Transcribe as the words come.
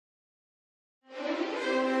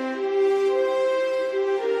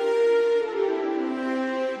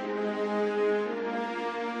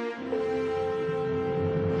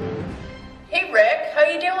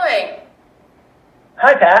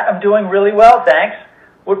Pat. I'm doing really well, thanks.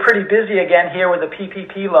 We're pretty busy again here with the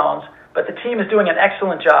PPP loans, but the team is doing an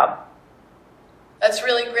excellent job. That's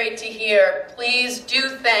really great to hear. Please do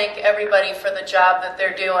thank everybody for the job that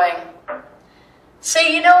they're doing.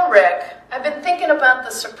 Say, you know, Rick, I've been thinking about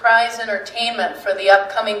the surprise entertainment for the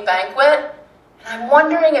upcoming banquet, and I'm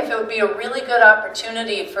wondering if it would be a really good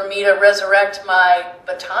opportunity for me to resurrect my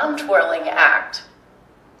baton twirling act.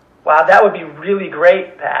 Wow, that would be really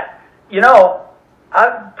great, Pat. You know,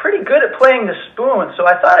 I'm pretty good at playing the spoon, so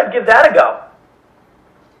I thought I'd give that a go.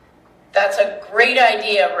 That's a great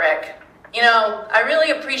idea, Rick. You know, I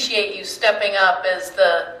really appreciate you stepping up as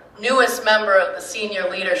the newest member of the senior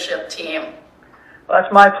leadership team. Well,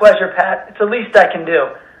 that's my pleasure, Pat. It's the least I can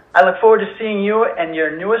do. I look forward to seeing you and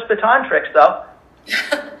your newest baton tricks, though.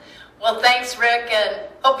 Well, thanks, Rick, and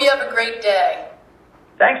hope you have a great day.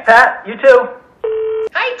 Thanks, Pat. You too.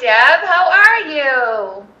 Hi, Deb. How are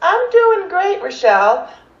you? I'm doing great,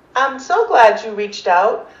 Rochelle. I'm so glad you reached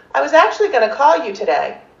out. I was actually going to call you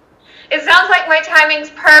today. It sounds like my timing's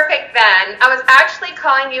perfect then. I was actually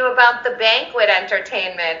calling you about the banquet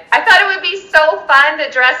entertainment. I thought it would be so fun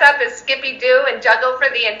to dress up as Skippy-Doo and juggle for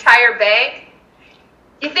the entire bank.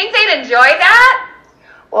 You think they'd enjoy that?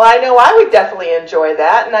 Well, I know I would definitely enjoy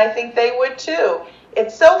that, and I think they would too.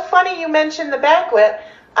 It's so funny you mentioned the banquet.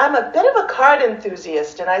 I'm a bit of a card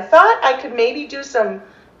enthusiast, and I thought I could maybe do some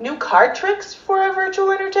new card tricks for our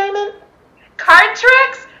virtual entertainment. Card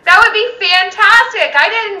tricks? That would be fantastic. I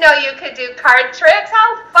didn't know you could do card tricks.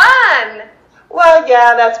 How fun! Well,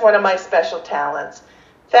 yeah, that's one of my special talents.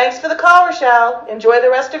 Thanks for the call, Rochelle. Enjoy the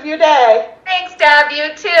rest of your day. Thanks, Deb.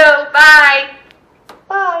 You too. Bye.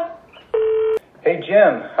 Bye. Hey,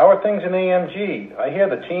 Jen, how are things in AMG? I hear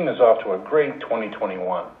the team is off to a great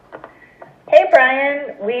 2021. Hey,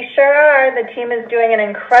 Brian. We sure are. The team is doing an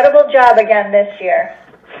incredible job again this year.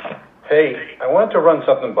 Hey, I wanted to run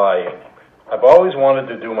something by you. I've always wanted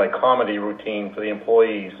to do my comedy routine for the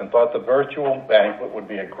employees and thought the virtual banquet would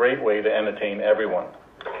be a great way to entertain everyone.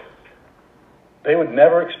 They would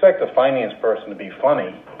never expect a finance person to be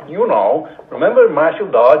funny. You know, remember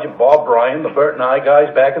Marshall Dodge and Bob Bryan, the Bert and I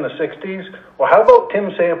guys back in the 60s? Well, how about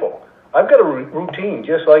Tim Sample? I've got a routine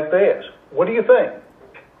just like theirs. What do you think?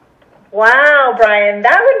 Wow, Brian,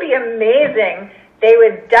 that would be amazing. They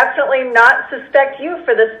would definitely not suspect you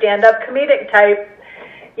for the stand-up comedic type.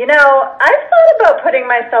 You know, I've thought about putting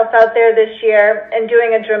myself out there this year and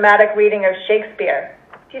doing a dramatic reading of Shakespeare.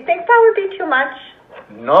 Do you think that would be too much?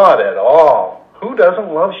 Not at all. Who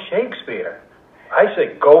doesn't love Shakespeare? I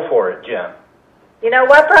say go for it, Jen. You know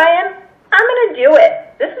what, Brian? I'm going to do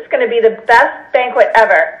it. This is going to be the best banquet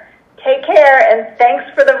ever. Take care, and thanks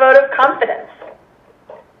for the vote of confidence.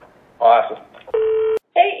 Awesome.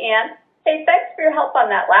 Hey, Ann. Hey, thanks for your help on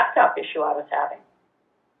that laptop issue I was having.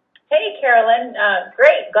 Hey, Carolyn.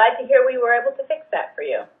 Great. Glad to hear we were able to fix that for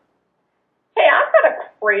you. Hey, I've got a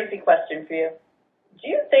crazy question for you. Do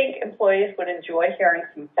you think employees would enjoy hearing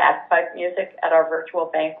some bagpipe music at our virtual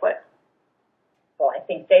banquet? Well, I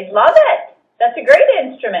think they'd love it. That's a great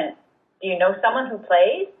instrument. Do you know someone who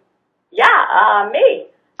plays? Yeah, me.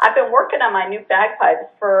 I've been working on my new bagpipes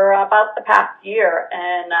for about the past year,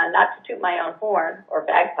 and not to toot my own horn or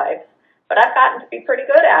bagpipes, but I've gotten to be pretty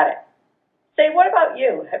good at it. Say, what about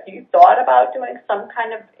you? Have you thought about doing some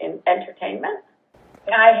kind of entertainment?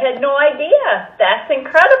 I had no idea. That's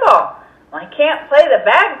incredible. I can't play the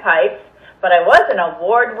bagpipes, but I was an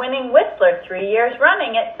award-winning whistler 3 years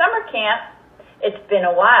running at summer camp. It's been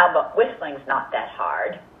a while, but whistling's not that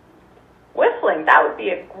hard. Whistling, that would be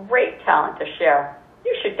a great talent to share.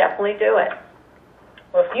 You should definitely do it.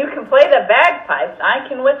 Well, if you can play the bagpipes, I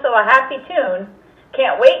can whistle a happy tune.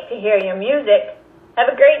 Can't wait to hear your music. Have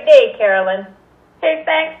a great day, Carolyn. Hey,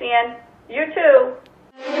 thanks, Ian. You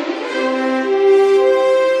too.